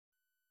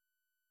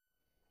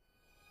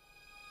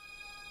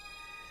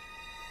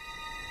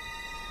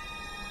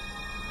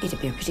He'd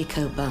be a pretty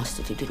cold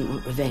bastard who didn't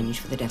want revenge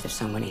for the death of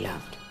someone he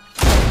loved.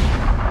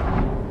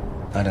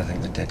 I don't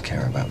think the dead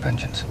care about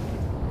vengeance.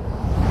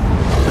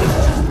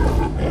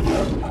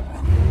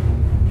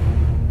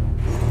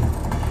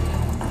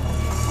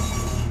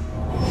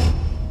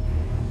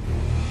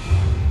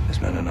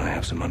 This man and I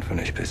have some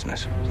unfinished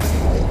business.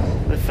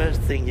 The first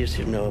thing you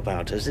should know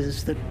about us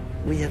is that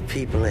we have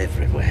people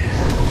everywhere.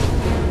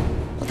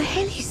 What the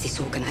hell is this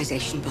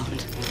organization,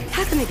 Bond?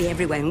 How can they be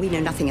everywhere and we know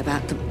nothing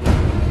about them?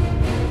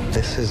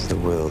 This is the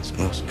world's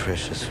most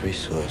precious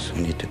resource.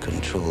 We need to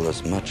control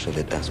as much of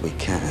it as we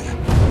can.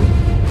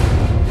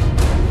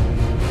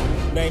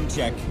 Name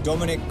check,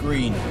 Dominic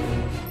Greene.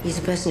 He's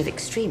a person of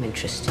extreme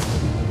interest.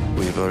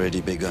 We've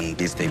already begun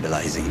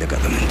destabilizing the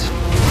government.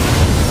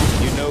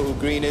 You know who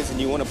Greene is and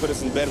you want to put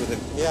us in bed with him.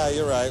 Yeah,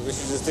 you're right. We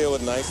should just deal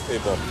with nice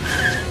people.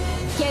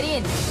 Get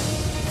in.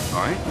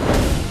 All right?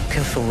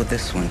 Careful with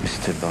this one,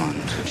 Mr.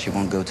 Bond. She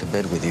won't go to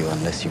bed with you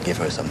unless you give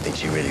her something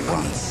she really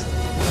wants.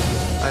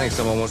 I think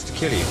someone wants to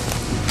kill you.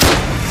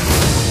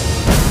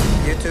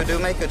 You two do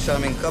make a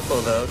charming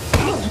couple, though.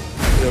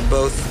 You're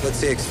both,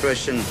 what's the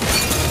expression?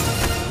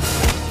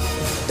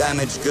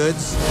 Damaged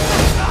goods.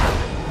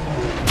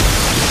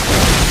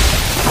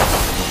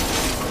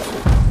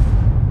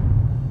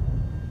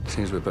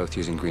 Seems we're both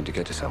using Green to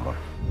get to someone.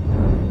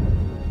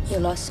 You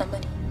lost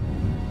somebody?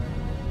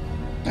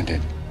 I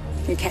did.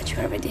 You catch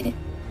whoever did it?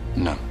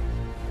 No.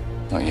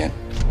 Not yet.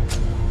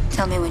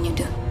 Tell me when you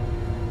do.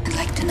 I'd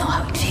like to know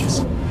how it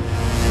feels.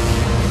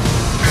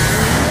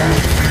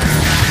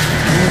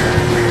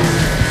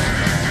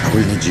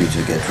 We need you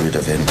to get rid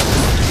of him.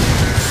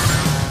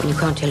 When you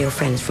can't tell your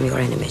friends from your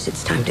enemies,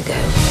 it's time to go.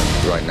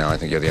 Right now, I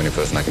think you're the only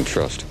person I can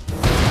trust.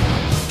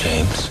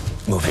 James,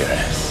 move your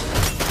ass.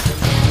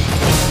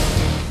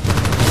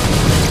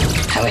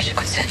 I wish I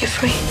could set you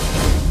free,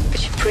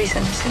 but your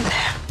prison is in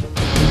there.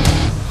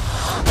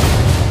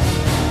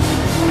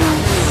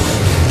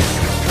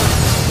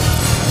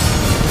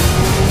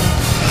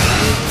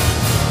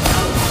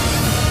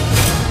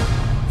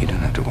 You don't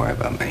have to worry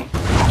about me.